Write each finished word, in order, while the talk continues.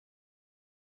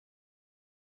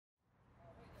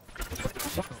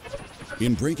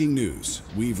In breaking news,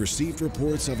 we've received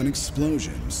reports of an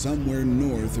explosion somewhere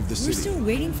north of the city. We're still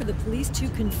waiting for the police to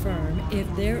confirm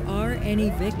if there are any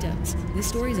victims. This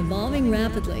story is evolving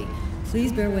rapidly.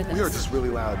 Please bear with us. We heard this really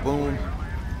loud boom.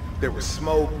 There was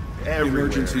smoke everywhere.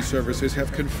 Emergency services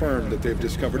have confirmed that they've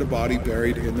discovered a body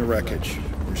buried in the wreckage.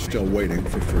 We're still waiting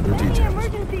for further details.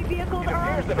 Emergency vehicles It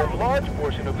appears that a large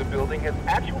portion of the building has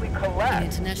actually In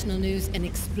collapsed. international news, an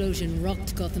explosion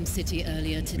rocked Gotham City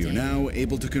earlier today. We are now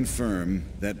able to confirm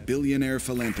that billionaire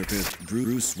philanthropist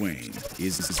Bruce Wayne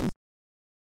is...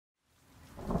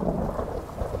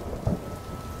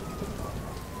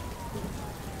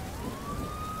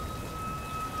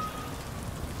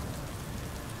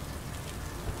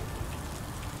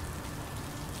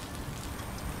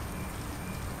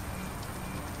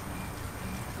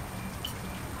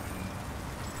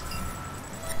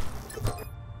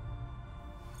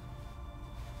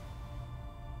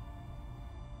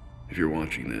 If you're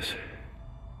watching this,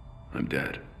 I'm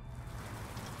dead.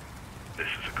 This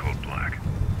is a code black.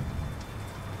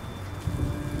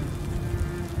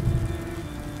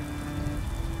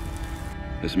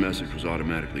 This message was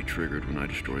automatically triggered when I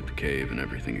destroyed the cave and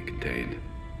everything it contained.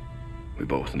 We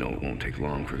both know it won't take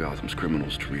long for Gotham's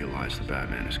criminals to realize the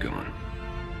Batman is gone.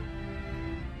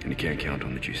 And you can't count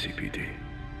on the GCPD.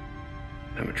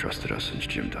 Haven't trusted us since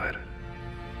Jim died.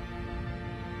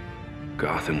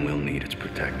 Gotham will need its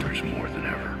protectors more than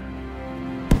ever.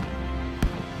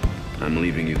 I'm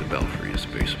leaving you the Belfry as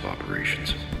base of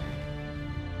operations.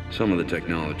 Some of the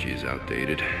technology is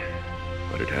outdated,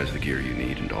 but it has the gear you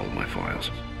need and all of my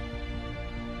files.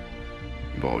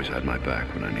 You've always had my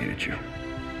back when I needed you.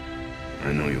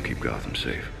 I know you'll keep Gotham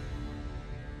safe.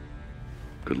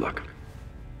 Good luck.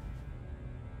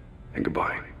 And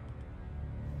goodbye.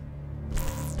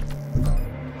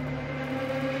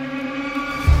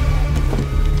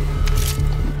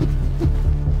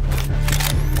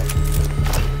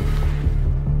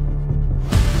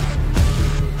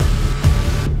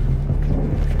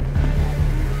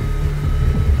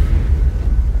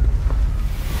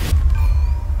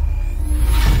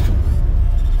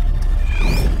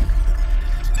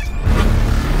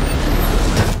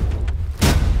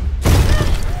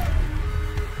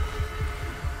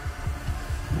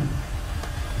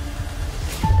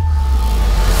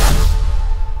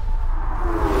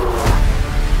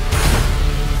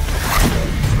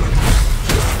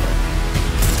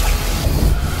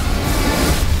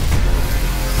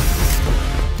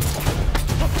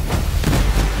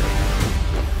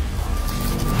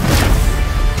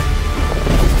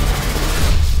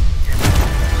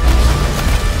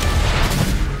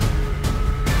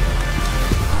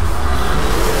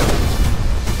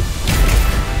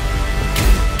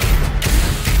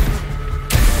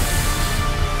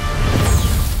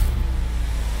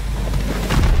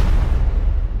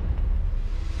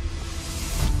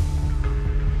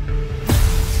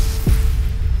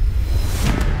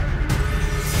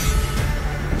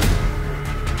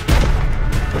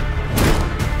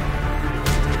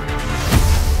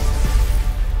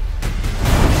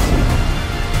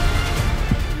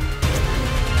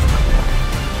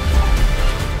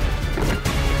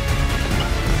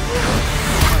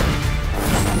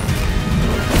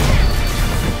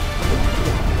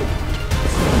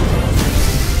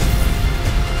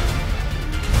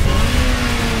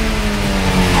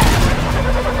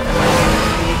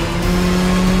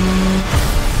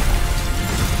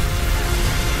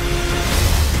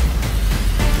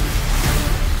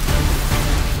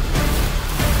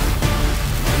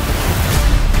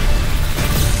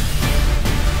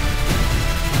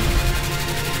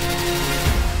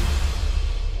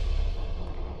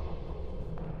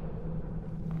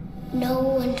 No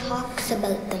one talks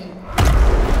about them.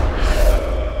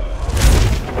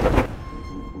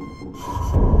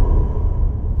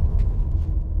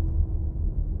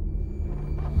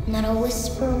 Not a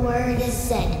whisper word is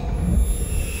said.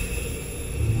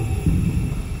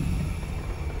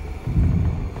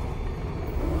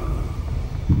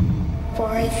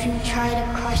 For if you try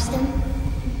to crush them,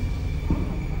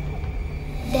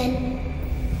 then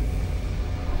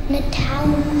the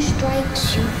town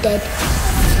strikes you dead.